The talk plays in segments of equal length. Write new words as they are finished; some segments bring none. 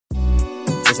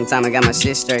Took some time, I got my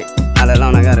shit straight. All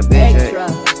alone, I got a big drink.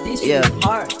 Yeah,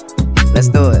 let's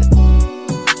do it.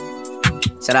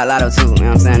 Shout out Lotto too, you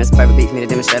know what I'm saying? It's a perfect beat for me to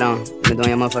demonstrate on. You been doing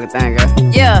your motherfucking thing,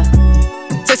 girl. Yeah,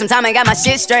 took some time and got my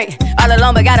shit straight. All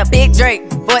alone, but got a big Drake.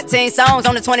 14 songs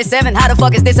on the 27th. How the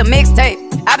fuck is this a mixtape?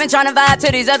 I've been trying to vibe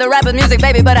to these other rappers' music,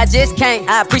 baby, but I just can't.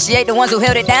 I appreciate the ones who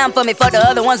held it down for me, for the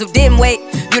other ones who didn't wait.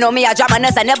 You know me, I drop my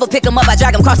nuts, I never pick them up, I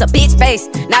drag them across a bitch face.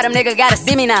 Now them niggas gotta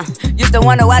see me now. Used to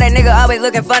wonder why that nigga always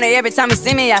looking funny every time he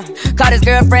see me out. Caught his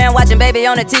girlfriend watching baby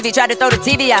on the TV, tried to throw the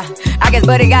TV out. I guess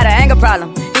buddy got an anger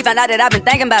problem. He found out that I've been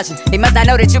thinking about you. He must not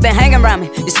know that you been hanging around me.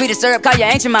 You sweet as syrup, call your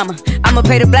ancient mama. I'ma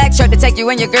pay the black truck to take you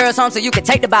and your girls home so you can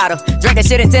take the bottle. Drink that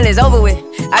shit until it's over with.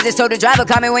 I just told the driver,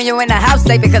 call me when you in the house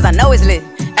safe, because I know it's lit.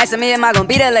 Asking me, am I gon'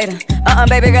 be there later?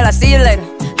 Baby girl, I see you later.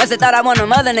 Musta thought I want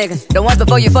them other niggas. The ones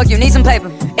before you fuck, you need some paper.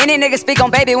 Any nigga speak on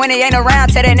baby when he ain't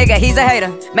around, tell that nigga he's a hater.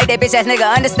 Make that bitch ass nigga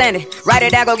understand it. Write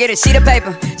it down, go get a sheet of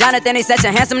paper. Jonathan, he's such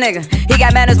a handsome nigga. He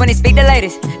got manners when he speak to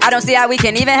ladies. I don't see how we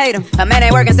can even hate him. A man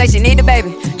ain't working, say she need the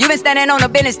baby. You been standing on the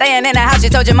business, staying in the house, you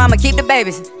told your mama keep the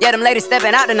babies. Yeah, them ladies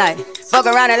stepping out tonight. Fuck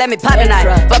around and let me pop tonight.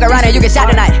 Fuck around and you get shot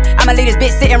tonight. I'ma leave this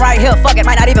bitch sitting right here, fuck it,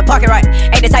 might not even park it right.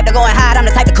 Ain't the type to go and hide, I'm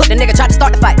the type to cook the nigga, try to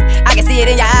start the fight. I can see it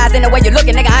in your eyes, in the way you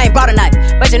looking, nigga, I ain't brought a knife.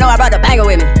 But you know I brought the banger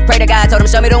with me. Pray to God, told him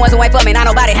show me the ones who ain't for me, not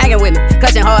nobody hanging with me.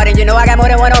 Clutching hard and you know I got more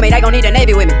than one on me, they gon' need a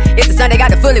Navy with me. It's the Sunday,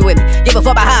 got the fully with me. Give a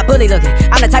fuck about how a bully looking.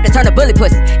 I'm the type to turn a bully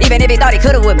pussy, even if he thought he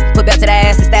could've with me. Put belt to the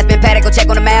ass, the stats been padded, go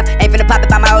check on the map. Ain't finna pop it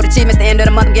by my old achievements, the end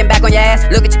of the month I'm getting back on your ass.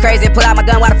 Look at you crazy and pull out my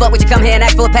gun, why the fuck would you come here and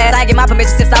ask for a pass? I ain't get my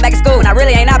permission since I back in school, and I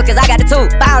really ain't out because I got the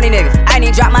two. Bounty niggas, I ain't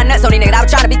even drop my nuts on these niggas, I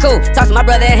was trying to be cool. Talk to my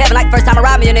brother in heaven like the first time I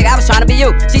robbed me a nigga, I was trying to be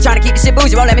you. She trying to keep the shit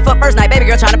bougie, won't let me fuck first night, baby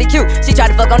girl trying to be cute. She tried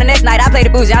to fuck on the next night, I played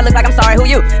the bougie, I look like I'm sorry, who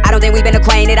you? I don't think we been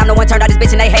acquainted, I'm the one turned out this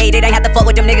bitch and they hate it. Ain't have to fuck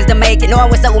with them niggas to make it, knowing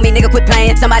what's up with me, nigga quit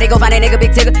playing. Somebody go find that nigga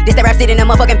big tigger, this that rap shit in the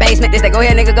motherfucking basement. This that go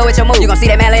ahead nigga go with your move, you gon' see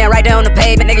that man laying right there on the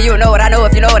pavement. Nigga you know what I know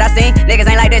if you know what I seen. Niggas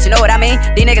ain't like that, you know what I mean.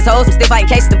 These niggas hoes, I'm still fighting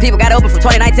cases, them people got open from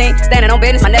 2019. Standing on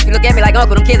business, my nephew look at me like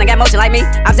uncle, them kids ain't got motion like me.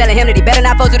 I'm telling him that he better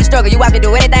not fold to the struggle. You watch me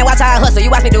do anything, watch how I hustle. You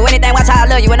watch me do anything, watch how I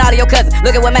love you and all of your cousins.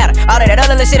 Look at what matter. All of that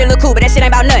other little shit, it look cool, but that shit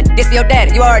ain't about nothing. This for your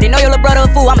daddy. You already know your little brother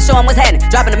a fool. I'ma show him what's happening.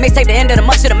 Dropping the mixtape the end of the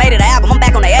month, should've made it an album. I'm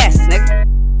back on their asses, nigga.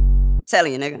 I'm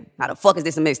telling you, nigga. How the fuck is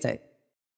this a mixtape?